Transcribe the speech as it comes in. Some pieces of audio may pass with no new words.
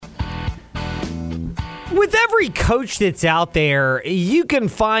With every coach that's out there, you can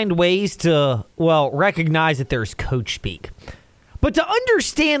find ways to, recognize that there's coach speak. But to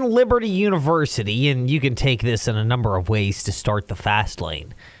understand Liberty University, and you can take this in a number of ways to start the fast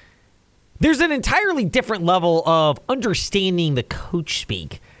lane, there's an entirely different level of understanding the coach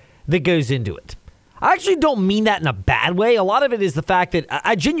speak that goes into it. I actually don't mean that in a bad way. A lot of it is the fact that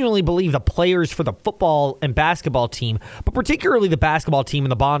I genuinely believe the players for the football and basketball team, but particularly the basketball team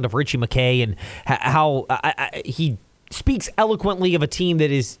and the bond of Ritchie McKay and how he speaks eloquently of a team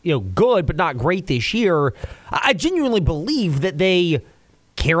that is good but not great this year. I genuinely believe that they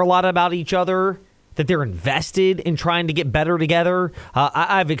care a lot about each other, that they're invested in trying to get better together.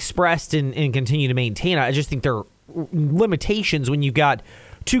 I've expressed and continue to maintain, I just think there are limitations when you've got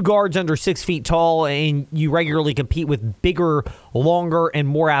two guards under 6 feet tall and you regularly compete with bigger, longer, and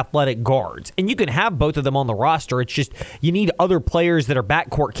more athletic guards. And you can have both of them on the roster. It's just you need other players that are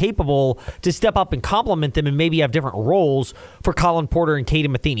backcourt capable to step up and complement them and maybe have different roles for Colin Porter and Caden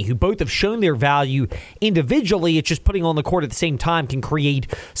Matheny, who both have shown their value individually. It's just putting on the court at the same time can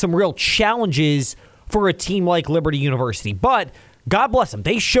create some real challenges for a team like Liberty University. But God bless them.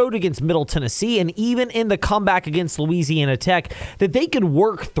 They showed against Middle Tennessee and even in the comeback against Louisiana Tech that they could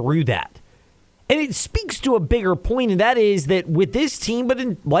work through that. And it speaks to a bigger point, and that is that with this team, but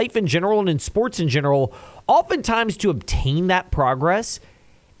in life in general and in sports in general, oftentimes to obtain that progress,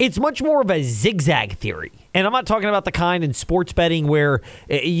 it's much more of a zigzag theory. And I'm not talking about the kind in sports betting where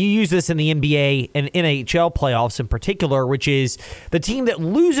you use this in the NBA and NHL playoffs in particular, which is the team that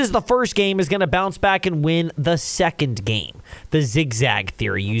loses the first game is going to bounce back and win the second game. The zigzag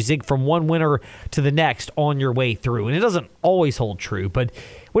theory. You zig from one winner to the next on your way through. And it doesn't always hold true, but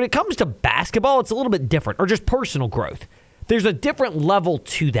when it comes to basketball, it's a little bit different, or just personal growth. There's a different level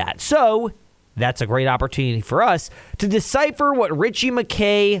to that. So that's a great opportunity for us to decipher what Ritchie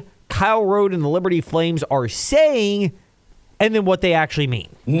McKay, Kyle Rode, and the Liberty Flames are saying, and then what they actually mean.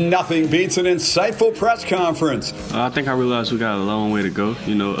 Nothing beats an insightful press conference. I think I realized we got a long way to go.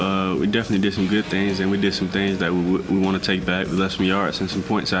 We definitely did some good things, and we did some things that we want to take back. We left some yards and some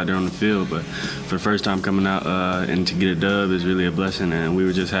points out there on the field, but for the first time coming out and to get a dub is really a blessing, and we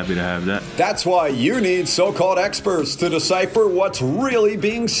were just happy to have that. That's why you need so-called experts to decipher what's really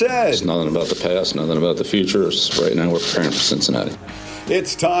being said. It's nothing about the past, nothing about the future. Right now we're preparing for Cincinnati.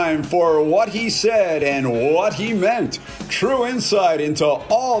 It's time for What He Said and What He Meant. True insight into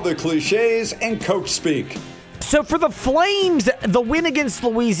all the cliches and coach speak. So for the Flames, the win against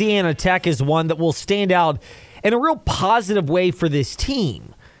Louisiana Tech is one that will stand out in a real positive way for this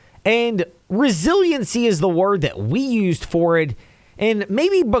team. And resiliency is the word that we used for it. And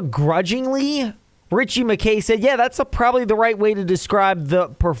maybe begrudgingly, Ritchie McKay said, yeah, that's probably the right way to describe the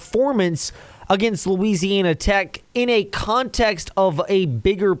performance against Louisiana Tech in a context of a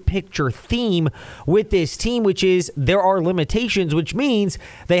bigger picture theme with this team, which is there are limitations, which means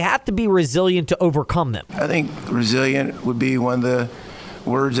they have to be resilient to overcome them. I think resilient would be one of the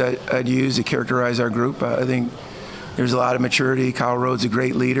words I'd use to characterize our group. I think there's a lot of maturity. Kyle Rhode's a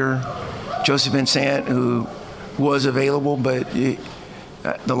great leader. Joseph Vincent, who was available, but the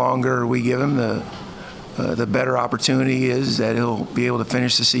longer we give him, the better opportunity is that he'll be able to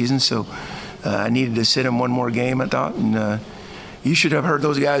finish the season. So I needed to sit him one more game, I thought, and you should have heard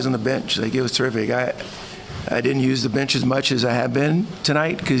those guys on the bench. Like, it was terrific. I didn't use the bench as much as I have been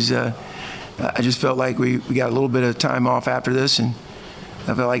tonight because I just felt like we got a little bit of time off after this, and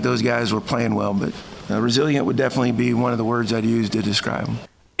I felt like those guys were playing well. But resilient would definitely be one of the words I'd use to describe them.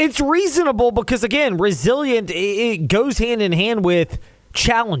 It's reasonable because, again, resilient, it goes hand in hand with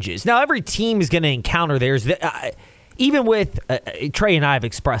challenges. Now, every team is going to encounter theirs. Even with Trey and I have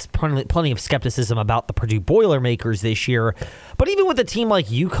expressed plenty of skepticism about the Purdue Boilermakers this year, but even with a team like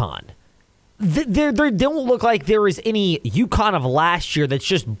UConn, they don't look like there is any UConn of last year that's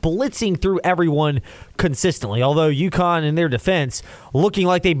just blitzing through everyone consistently. Although UConn, in their defense, looking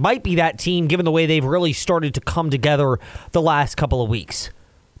like they might be that team given the way they've really started to come together the last couple of weeks.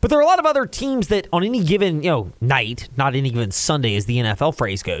 But there are a lot of other teams that on any given night, not any given Sunday as the NFL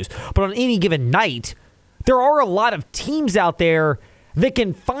phrase goes, but on any given night, there are a lot of teams out there that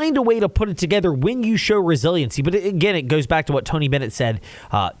can find a way to put it together when you show resiliency. But again, it goes back to what Tony Bennett said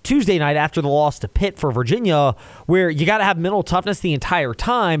Tuesday night after the loss to Pitt for Virginia, where you got to have mental toughness the entire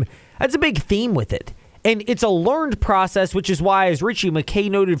time. That's a big theme with it. And it's a learned process, which is why, as Ritchie McKay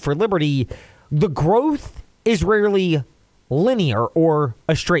noted for Liberty, the growth is rarely linear or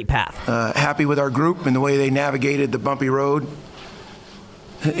a straight path. Happy with our group and the way they navigated the bumpy road.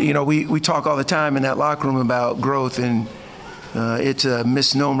 We talk all the time in that locker room about growth, and it's a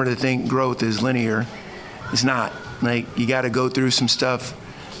misnomer to think growth is linear. It's not. Like, you got to go through some stuff.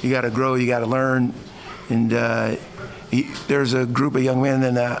 You got to grow. You got to learn. And there's a group of young men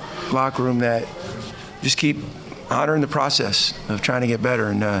in that locker room that just keep honoring the process of trying to get better.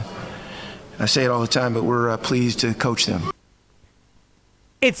 And I say it all the time, but we're pleased to coach them.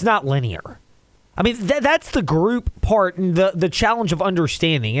 It's not linear. I mean, that's the group part and the challenge of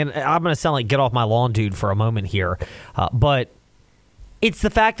understanding. And I'm going to sound like get off my lawn dude for a moment here. But it's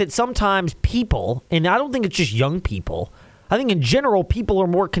the fact that sometimes people, and I don't think it's just young people, I think in general, people are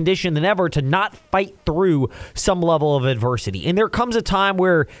more conditioned than ever to not fight through some level of adversity. And there comes a time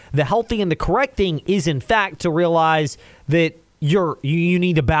where the healthy and the correct thing is, in fact, to realize that you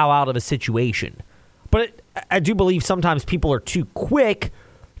need to bow out of a situation. But I do believe sometimes people are too quick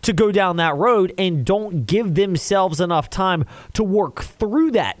to go down that road and don't give themselves enough time to work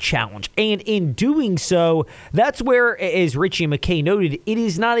through that challenge. And in doing so, that's where, as Ritchie McKay noted, it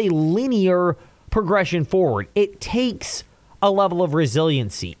is not a linear progression forward. It takes a level of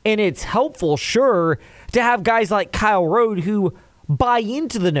resiliency. And it's helpful, sure, to have guys like Kyle Rode who buy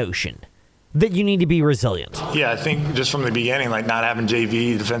into the notion that you need to be resilient. Yeah, I think just from the beginning, like not having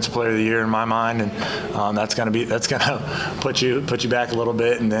JV Defensive Player of the Year in my mind, and that's gonna put you back a little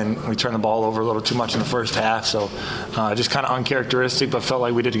bit, and then we turned the ball over a little too much in the first half. So just kind of uncharacteristic, but felt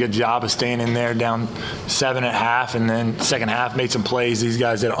like we did a good job of staying in there, down 7 at half, and then second half made some plays. These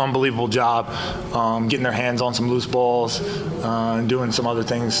guys did an unbelievable job getting their hands on some loose balls and doing some other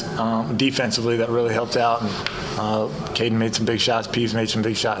things defensively that really helped out. And Caden made some big shots, Peeves made some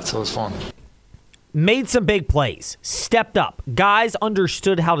big shots, so it was fun. Made some big plays, stepped up. Guys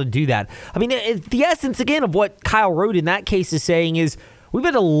understood how to do that. I mean, the essence, again, of what Kyle Rode in that case is saying is we've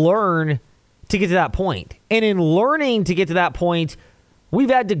had to learn to get to that point. And in learning to get to that point, we've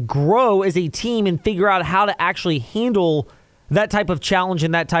had to grow as a team and figure out how to actually handle that type of challenge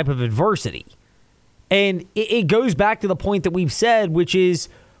and that type of adversity. And it goes back to the point that we've said, which is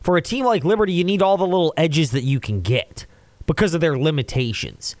for a team like Liberty, you need all the little edges that you can get because of their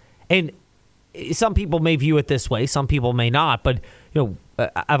limitations. And some people may view it this way, some people may not, but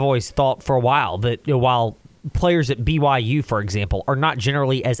I've always thought for a while that while players at BYU, for example, are not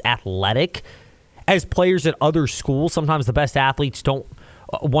generally as athletic as players at other schools, sometimes the best athletes don't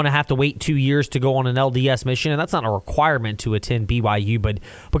want to have to wait 2 years to go on an LDS mission, and that's not a requirement to attend BYU, but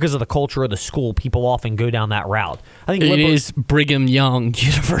because of the culture of the school, people often go down that route. I think it is Brigham Young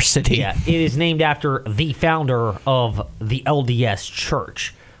University. Yeah, it is named after the founder of the LDS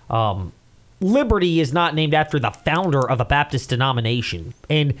Church. Liberty is not named after the founder of a Baptist denomination.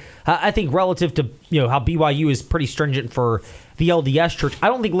 And I think relative to how BYU is pretty stringent for the LDS Church, I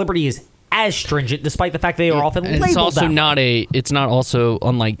don't think Liberty is as stringent, despite the fact they are often labeled it's also that not way. It's not also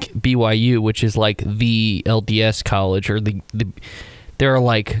unlike BYU, which is like the LDS college, or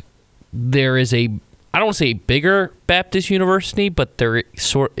there is a, I don't want to say bigger Baptist university, but they're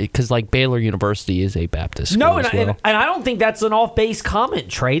because like Baylor University is a Baptist school as well. And I don't think that's an off-base comment,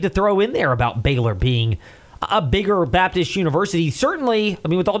 Trey, to throw in there about Baylor being a bigger Baptist university. Certainly, I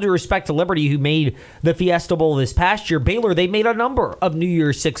mean, with all due respect to Liberty, who made the Fiesta Bowl this past year, Baylor, they made a number of New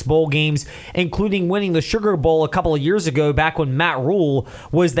Year's Six bowl games, including winning the Sugar Bowl a couple of years ago, back when Matt Rule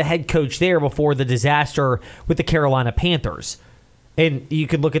was the head coach there before the disaster with the Carolina Panthers. And you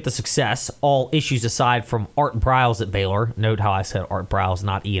could look at the success, all issues aside, from Art Briles at Baylor. Note how I said Art Briles,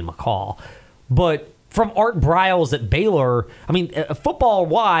 not Ian McCall. But from Art Briles at Baylor, I mean,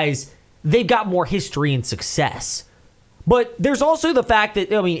 football-wise, they've got more history and success. But there's also the fact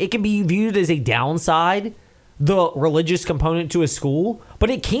that, I mean, it can be viewed as a downside, the religious component to a school, but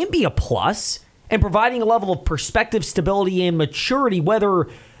it can be a plus in providing a level of perspective, stability, and maturity, whether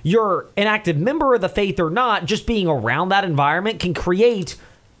you're an active member of the faith or not. Just being around that environment can create,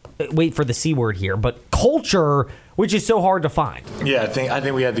 wait for the C word here, but culture, which is so hard to find. Yeah, I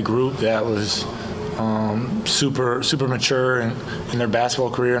think we had the group that was super mature in their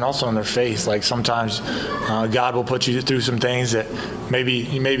basketball career and also in their faith. Like sometimes God will put you through some things that maybe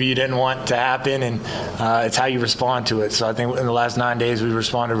you didn't want to happen, and it's how you respond to it. So I think in the last 9 days we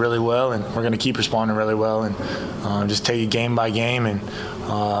responded really well, and we're going to keep responding really well, and just take it game by game. And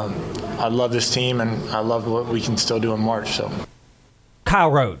I love this team, and I love what we can still do in March. So,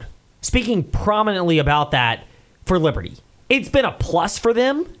 Kyle Rode, speaking prominently about that for Liberty, it's been a plus for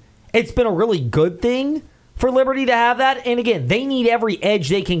them. It's been a really good thing for Liberty to have that. And again, they need every edge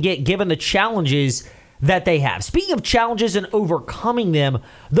they can get given the challenges that they have. Speaking of challenges and overcoming them,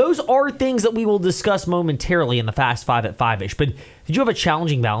 those are things that we will discuss momentarily in the Fast Five at 5-ish. But did you have a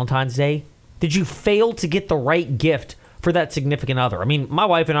challenging Valentine's Day? Did you fail to get the right gift for that significant other? I mean, my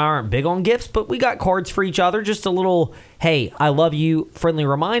wife and I aren't big on gifts, but we got cards for each other. Just a little, hey, I love you, friendly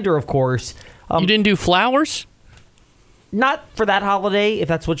reminder, of course. You didn't do flowers? Not for that holiday, if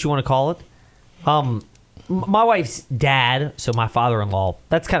that's what you want to call it. my wife's dad, so my father-in-law,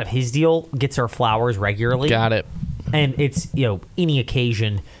 that's kind of his deal, gets her flowers regularly. Got it. And it's, any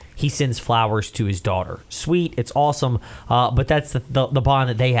occasion he sends flowers to his daughter. Sweet, it's awesome, but that's the bond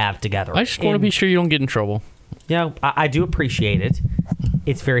that they have together. I just want to be sure you don't get in trouble. I do appreciate it.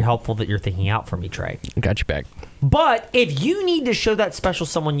 It's very helpful that you're thinking out for me, Trey. Got you back. But if you need to show that special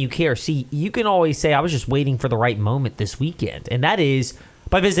someone you care, see, you can always say, I was just waiting for the right moment this weekend. And that is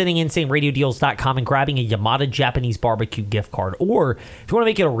by visiting InsaneRadioDeals.com and grabbing a Yamada Japanese barbecue gift card. Or if you want to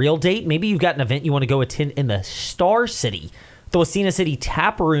make it a real date, maybe you've got an event you want to go attend in the Star City. The Wasena City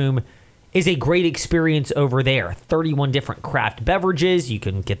Tap Room is a great experience over there. 31 different craft beverages. You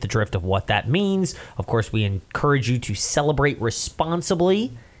can get the drift of what that means. Of course, we encourage you to celebrate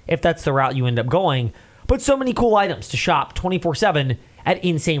responsibly if that's the route you end up going. But so many cool items to shop 24/7 at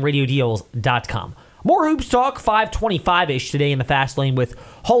InsaneRadioDeals.com. More Hoops Talk 525-ish today in the Fast Lane with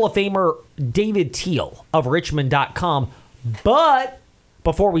Hall of Famer David Teal of Richmond.com. But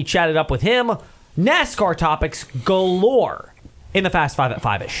before we chat it up with him, NASCAR topics galore in the Fast 5 at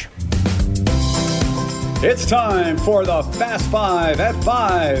 5-ish. It's time for the Fast 5 at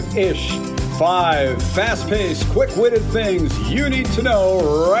 5-ish. 5 fast-paced, quick-witted things you need to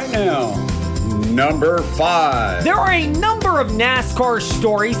know right now. Number 5. There are a number of NASCAR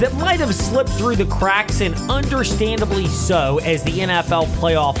stories that might have slipped through the cracks, and understandably so, as the NFL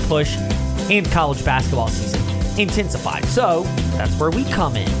playoff push and college basketball season intensified. So that's where we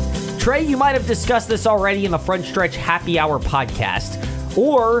come in. Trey, you might have discussed this already in the Front Stretch Happy Hour podcast,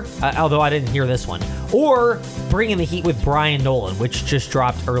 or, although I didn't hear this one, or Bringing the Heat with Brian Nolan, which just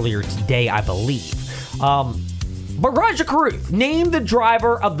dropped earlier today, I believe. But Raja Caruth named the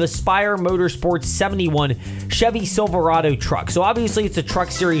driver of the Spire Motorsports 71 Chevy Silverado truck. So obviously it's a Truck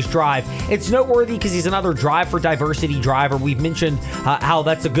Series drive. It's noteworthy because he's another Drive for Diversity driver. We've mentioned how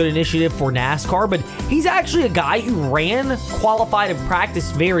that's a good initiative for NASCAR, but he's actually a guy who ran, qualified, and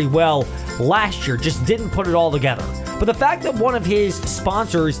practiced very well last year, just didn't put it all together. But the fact that one of his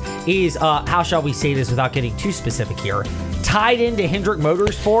sponsors is, how shall we say this without getting too specific here, tied into Hendrick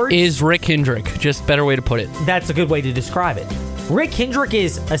Motorsports. Is Rick Hendrick. Just better way to put it. That's a good way to describe it. Rick Hendrick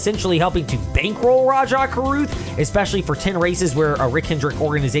is essentially helping to bankroll Raja Caruth, especially for 10 races where a Rick Hendrick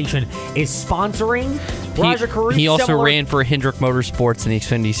organization is sponsoring Raja Caruth. He also ran for Hendrick Motorsports in the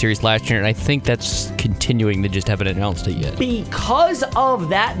Xfinity Series last year, and I think that's continuing. They just haven't announced it yet. Because of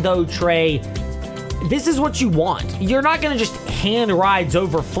that, though, Trey, this is what you want. You're not going to just hand rides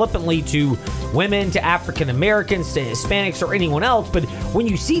over flippantly to women, to African Americans, to Hispanics, or anyone else, but when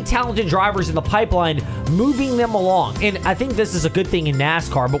you see talented drivers in the pipeline, moving them along. And I think this is a good thing in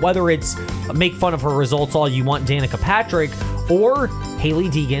NASCAR, but whether it's make fun of her results all you want, Danica Patrick, or Hailie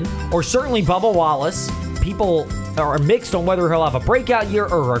Deegan, or certainly Bubba Wallace, people are mixed on whether he'll have a breakout year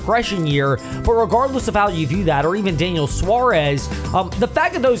or a regression year, but regardless of how you view that, or even Daniel Suarez, the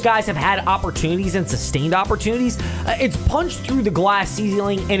fact that those guys have had opportunities and sustained opportunities, it's punched through the glass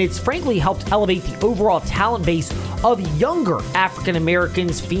ceiling, and it's frankly helped elevate the overall talent base of younger African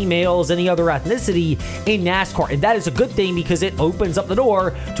Americans, females, any other ethnicity in NASCAR. And that is a good thing because it opens up the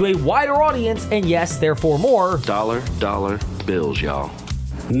door to a wider audience, and yes, therefore more dollar bills, y'all.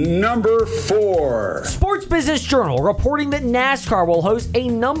 Number 4. Sports Business Journal reporting that NASCAR will host a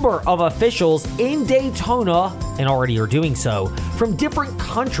number of officials in Daytona, and already are doing so, from different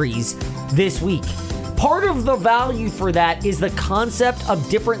countries this week. Part of the value for that is the concept of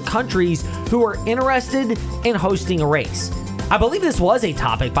different countries who are interested in hosting a race. I believe this was a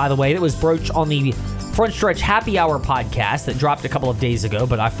topic, by the way, that was broached on the Front Stretch Happy Hour podcast that dropped a couple of days ago,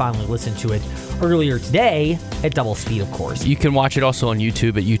 but I finally listened to it earlier today at double speed, of course. You can watch it also on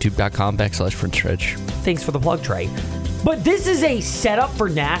YouTube at youtube.com/Front Stretch. Thanks for the plug, Trey. But this is a setup for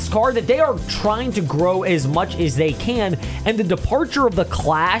NASCAR that they are trying to grow as much as they can, and the departure of the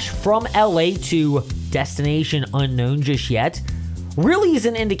Clash from LA to destination unknown just yet really is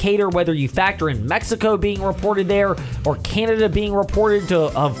an indicator, whether you factor in Mexico being reported there or Canada being reported to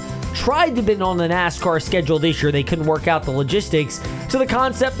have tried to be on the NASCAR schedule this year. They couldn't work out the logistics, to the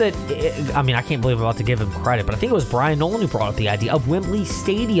concept that, I mean, I can't believe I'm about to give him credit, but I think it was Brian Nolan who brought up the idea of Wembley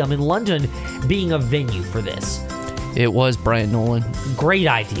Stadium in London being a venue for this. It was Brian Nolan. Great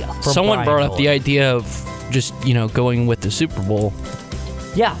idea. Someone brought up the idea of just, going with the Super Bowl.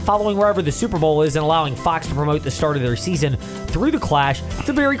 Yeah, following wherever the Super Bowl is and allowing Fox to promote the start of their season through the Clash. It's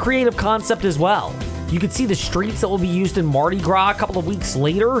a very creative concept as well. You could see the streets that will be used in Mardi Gras a couple of weeks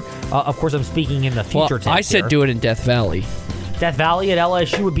later. Of course, I'm speaking in the future tense. I said do it in Death Valley. Death Valley at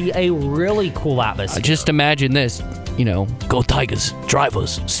LSU would be a really cool atmosphere. Just imagine this. go Tigers,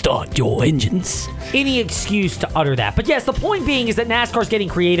 drivers, start your engines. Any excuse to utter that. But yes, the point being is that NASCAR's getting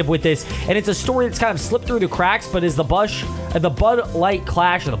creative with this, and it's a story that's kind of slipped through the cracks, but is the Bud Light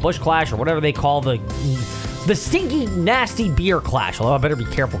Clash or the Busch Clash or whatever they call the stinky, nasty beer clash. Although I better be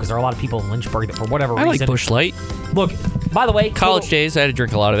careful because there are a lot of people in Lynchburg that for whatever reason. I like Busch Light. Look, by the way, college days, I had to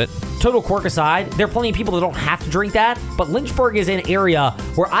drink a lot of it. Total quirk aside, there are plenty of people that don't have to drink that, but Lynchburg is an area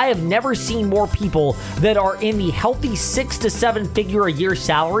where I have never seen more people that are in the healthy 6 to 7 figure a year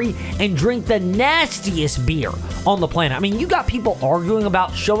salary and drink the nastiest beer on the planet. I mean, you got people arguing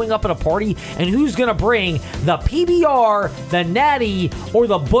about showing up at a party and who's going to bring the PBR, the Natty, or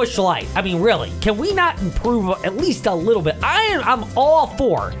the Busch Light. I mean, really, can we not improve at least a little bit? I'm all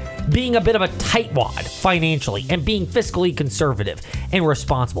for being a bit of a tightwad financially and being fiscally conservative and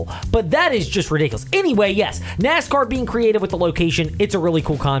responsible. But that is just ridiculous. Anyway, yes, NASCAR being creative with the location, it's a really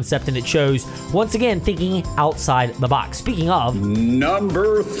cool concept, and it shows, once again, thinking outside the box. Speaking of...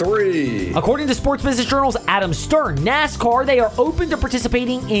 Number 3. According to Sports Business Journal's Adam Stern, NASCAR, they are open to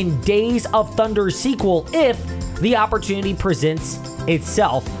participating in Days of Thunder's sequel if the opportunity presents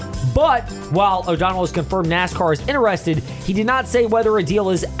itself. But while O'Donnell has confirmed NASCAR is interested, he did not say whether a deal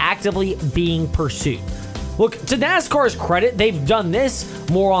is actively being pursued. Look, to NASCAR's credit, they've done this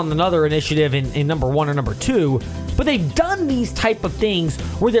more on another initiative in number 1 or number 2, but they've done these type of things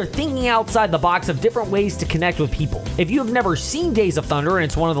where they're thinking outside the box of different ways to connect with people. If you have never seen Days of Thunder, and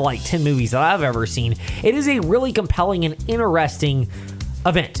it's one of the 10 movies that I've ever seen, it is a really compelling and interesting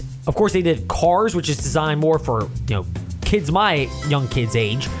event. Of course, they did Cars, which is designed more for, kids my young kids'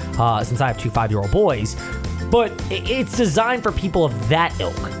 age, since I have 2 5-year-old boys, but it's designed for people of that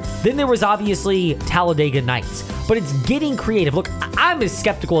ilk. Then there was obviously Talladega Nights, but it's getting creative. Look, I'm as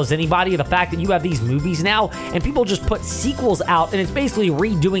skeptical as anybody of the fact that you have these movies now and people just put sequels out and it's basically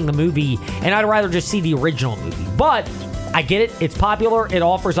redoing the movie, and I'd rather just see the original movie. But I get it. It's popular. It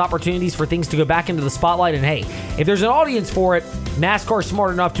offers opportunities for things to go back into the spotlight. And hey, if there's an audience for it, NASCAR's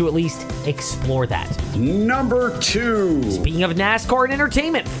smart enough to at least explore that. Number 2. Speaking of NASCAR and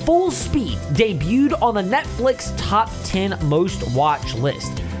entertainment, Full Speed debuted on the Netflix Top 10 Most Watched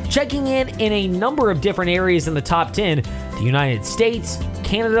list. Checking in a number of different areas in the top 10, the United States,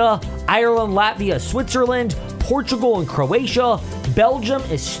 Canada, Ireland, Latvia, Switzerland, Portugal and Croatia, Belgium,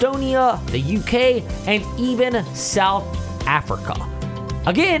 Estonia, the UK, and even South Africa.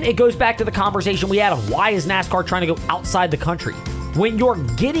 Again, it goes back to the conversation we had of why is NASCAR trying to go outside the country? When you're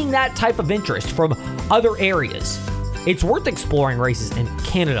getting that type of interest from other areas, it's worth exploring races in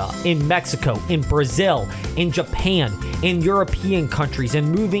Canada, in Mexico, in Brazil, in Japan, in European countries, and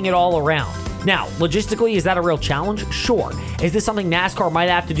moving it all around. Now, logistically, is that a real challenge? Sure. Is this something NASCAR might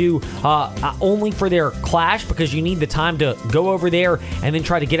have to do only for their clash because you need the time to go over there and then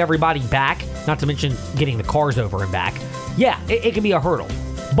try to get everybody back, not to mention getting the cars over and back? Yeah, it can be a hurdle.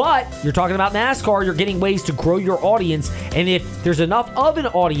 But you're talking about NASCAR, you're getting ways to grow your audience, and if there's enough of an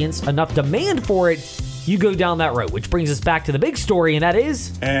audience, enough demand for it, you go down that road, which brings us back to the big story, and that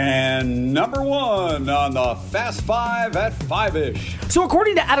is... And number 1 on the Fast 5 at 5-ish. So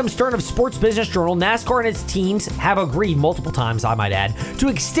according to Adam Stern of Sports Business Journal, NASCAR and its teams have agreed multiple times, I might add, to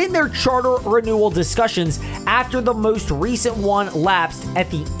extend their charter renewal discussions after the most recent one lapsed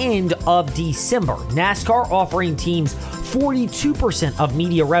at the end of December. NASCAR offering teams 42% of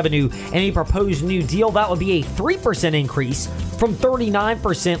media revenue in a proposed new deal. That would be a 3% increase from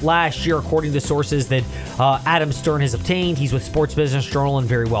 39% last year, according to sources that Adam Stern has obtained. He's with Sports Business Journal and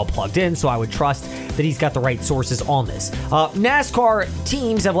very well plugged in, so I would trust that he's got the right sources on this. NASCAR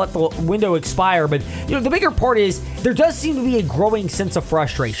teams have let the window expire, but the bigger part is there does seem to be a growing sense of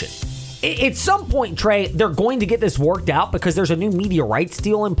frustration. At some point, Trey, they're going to get this worked out because there's a new media rights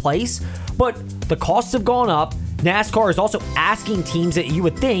deal in place, but the costs have gone up. NASCAR is also asking teams that you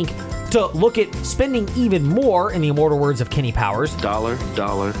would think to look at spending even more, in the immortal words of Kenny Powers, dollar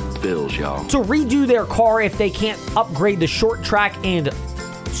bills, y'all, to redo their car if they can't upgrade the short track and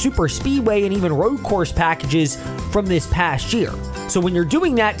super speedway and even road course packages from this past year. So when you're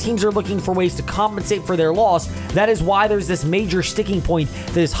doing that, teams are looking for ways to compensate for their loss. That is why there's this major sticking point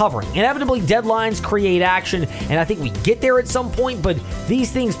that is hovering. Inevitably, deadlines create action, and I think we get there at some point, but these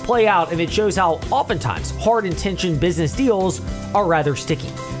things play out, and it shows how oftentimes hard-intentioned business deals are rather sticky.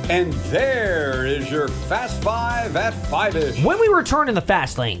 And there is your Fast 5 at 5-ish. When we return in the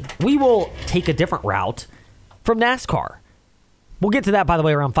fast lane, we will take a different route from NASCAR. We'll get to that, by the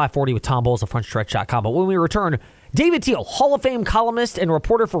way, around 5:40 with Tom Bowles of FrontStretch.com. But when we return, David Teal, Hall of Fame columnist and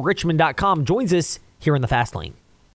reporter for Richmond.com, joins us here in the Fast Lane.